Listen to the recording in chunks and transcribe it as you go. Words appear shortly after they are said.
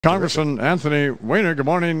Congressman Anthony Weiner. Good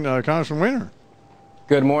morning, Congressman Weiner.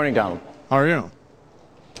 Good morning, Donald. How are you?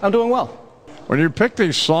 I'm doing well. When you pick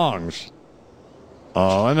these songs,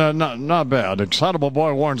 and not bad. Excitable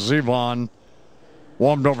Boy warns Zevon,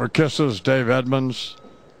 Warmed Over Kisses, Dave Edmonds,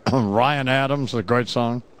 Ryan Adams, a great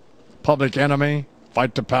song, Public Enemy,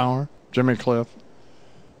 Fight to Power, Jimmy Cliff.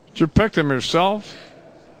 Did you pick them yourself?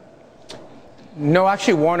 No,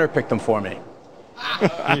 actually, Warner picked them for me.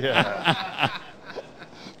 Yeah.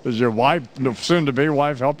 Does your wife, soon-to-be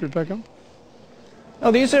wife, help you pick them? No,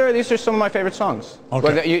 these are some of my favorite songs.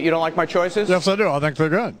 Okay. Well, you don't like my choices? Yes, I do. I think they're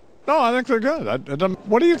good. No, I think they're good.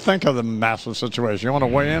 What do you think of the massive situation? You want to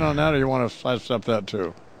weigh in on that, or you want to sidestep that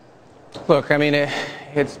too? Look, I mean,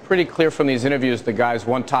 it's pretty clear from these interviews the guy's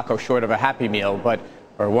one taco short of a Happy Meal,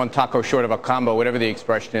 or one taco short of a combo, whatever the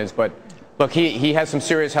expression is. But look, he has some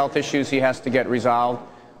serious health issues he has to get resolved.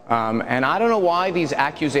 And I don't know why these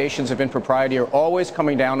accusations of impropriety are always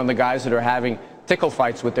coming down on the guys that are having tickle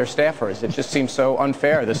fights with their staffers. It just seems so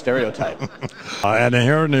unfair, the stereotype. And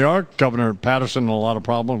here in New York, Governor Paterson a lot of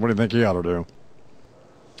problems. What do you think he ought to do?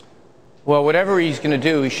 Well, whatever he's going to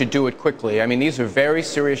do, he should do it quickly. I mean, these are very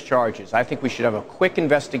serious charges. I think we should have a quick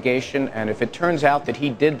investigation, and if it turns out that he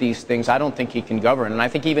did these things, I don't think he can govern, and I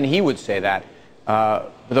think even he would say that.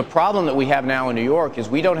 The problem that we have now in New York is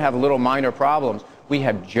we don't have little minor problems. We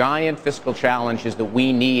have giant fiscal challenges that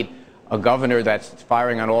we need a governor that's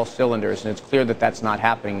firing on all cylinders, and it's clear that that's not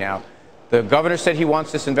happening now. The governor said he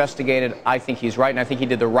wants this investigated. I think he's right, and I think he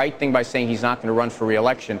did the right thing by saying he's not going to run for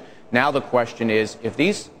re-election. Now the question is, if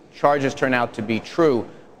these charges turn out to be true,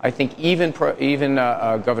 I think even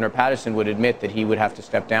Governor Paterson would admit that he would have to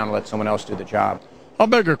step down and let someone else do the job. How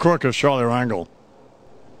big a crook is Charlie Rangel?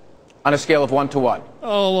 On a scale of 1 to what?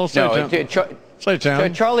 Oh, well, say 10. Say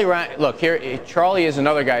 10. Look, Charlie is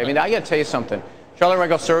another guy. I mean, I got to tell you something. Charlie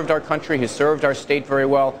Rangel served our country. He served our state very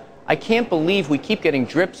well. I can't believe we keep getting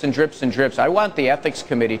drips and drips and drips. I want the ethics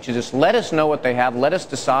committee to just let us know what they have. Let us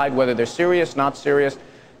decide whether they're serious, not serious.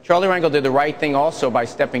 Charlie Rangel did the right thing also by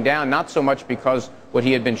stepping down, not so much because what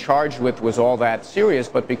he had been charged with was all that serious,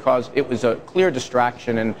 but because it was a clear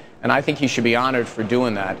distraction, and I think he should be honored for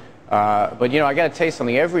doing that. But, you know, I got to tell you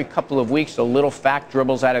something. Every couple of weeks, a little fact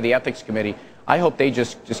dribbles out of the ethics committee. I hope they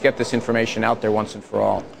just get this information out there once and for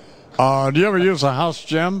all. Do you ever use a house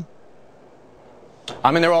gym?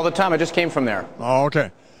 I'm in there all the time. I just came from there. Oh,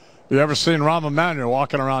 okay. You ever seen Rahm Emanuel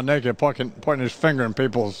walking around naked, pointing his finger in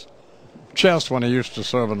people's chest when he used to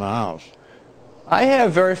serve in the house? I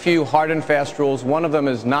have very few hard and fast rules. One of them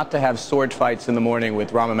is not to have sword fights in the morning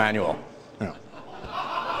with Rahm Emanuel. Yeah.